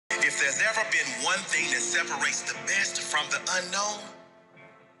If there's ever been one thing that separates the best from the unknown,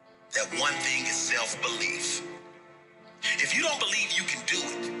 that one thing is self-belief. If you don't believe you can do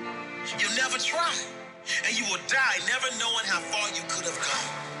it, you'll never try, and you will die never knowing how far you could have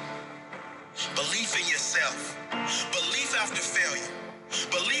gone. Belief in yourself, belief after failure,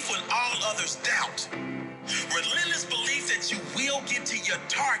 belief when all others doubt, relentless belief that you will get to your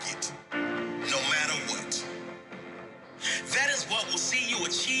target no matter what. That is what will see you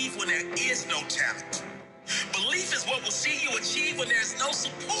achieve when there is no talent. Belief is what will see you achieve when there's no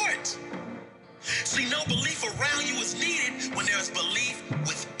support. See, no belief around you is needed when there's belief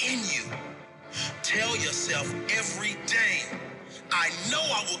within you. Tell yourself every day, I know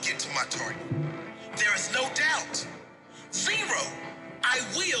I will get to my target. There is no doubt. Zero. I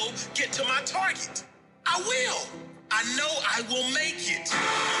will get to my target. I will. I know I will make it.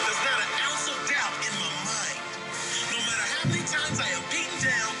 There's not an ounce of doubt in my mind. No matter how many times I am beaten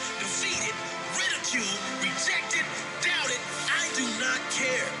down, defeated, ridiculed, rejected, doubted, I do not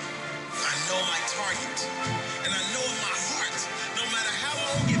care. I know my target. And I know in my heart, no matter how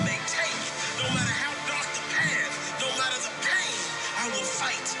long it may take, no matter how dark the path, no matter the pain, I will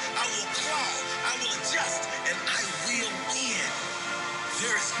fight, I will claw, I will adjust, and I will win.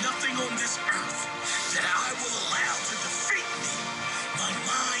 There is nothing on this earth that I will allow to defeat me. My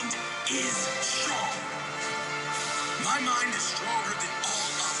mind is strong. My mind is stronger than all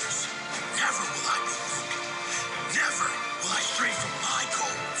others. Never will I be weak. Never will I stray from my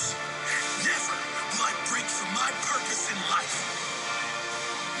goals. Never will I break from my purpose in life.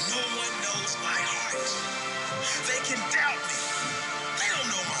 No one knows my heart. They can doubt me. They don't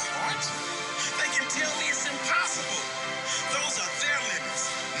know my heart. They can tell me it's impossible. Those are their limits,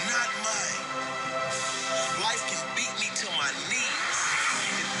 not mine. Life can beat me to my knees,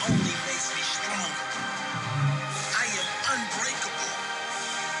 and it only makes me stronger. I am unbreakable.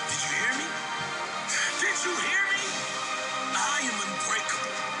 Did you hear me? Did you hear me? I am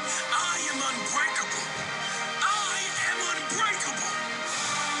unbreakable. I am unbreakable. I am unbreakable.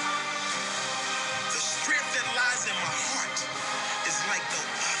 The strength that lies in my heart is like no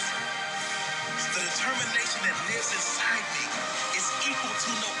other. The determination that lives inside me is equal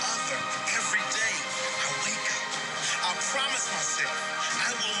to no other. Every day I wake up, I promise myself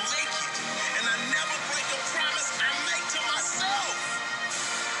I will make it, and I never break a promise I make to myself.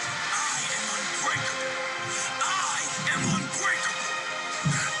 I am unbreakable. I am unbreakable.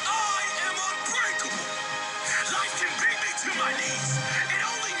 I am unbreakable. Life can beat me to my knees. It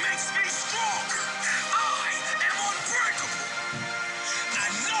only makes me stronger. I am unbreakable. I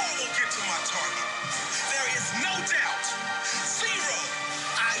know I will get to my target. There is no doubt. Zero.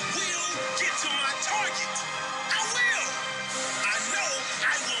 I will get to my target. I will. I know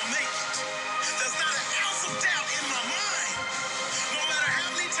I will make it. There's not an ounce of doubt in my mind. No matter how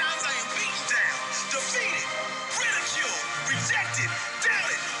many times I am beaten down, defeated, ridiculed, rejected,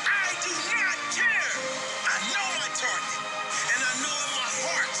 doubted, I do not care. I know my target. And I know in my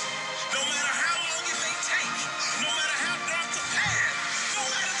heart, no matter how long it may take, no matter how dark the path, no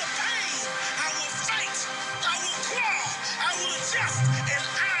matter the pain, I will fight, I will claw, I will adjust, and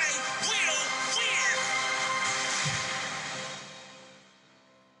I will win.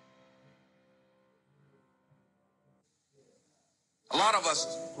 A lot of us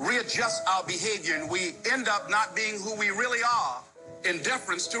readjust our behavior and we end up not being who we really are in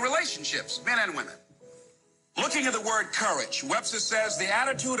deference to relationships, men and women. Looking at the word courage, Webster says the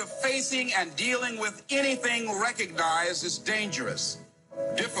attitude of facing and dealing with anything recognized as dangerous,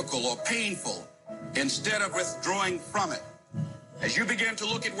 difficult, or painful instead of withdrawing from it. As you begin to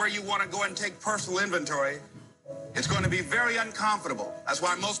look at where you want to go and take personal inventory, it's going to be very uncomfortable. That's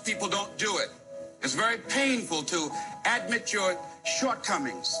why most people don't do it. It's very painful to admit your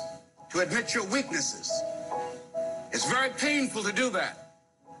shortcomings, to admit your weaknesses. It's very painful to do that.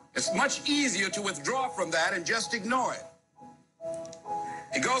 It's much easier to withdraw from that and just ignore it.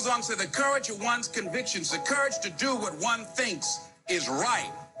 It goes on to say the courage of one's convictions, the courage to do what one thinks is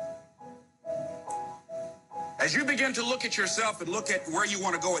right. As you begin to look at yourself and look at where you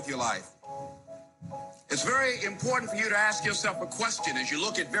want to go with your life, it's very important for you to ask yourself a question as you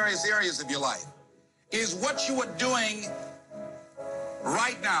look at various areas of your life. Is what you are doing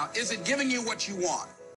right now, is it giving you what you want?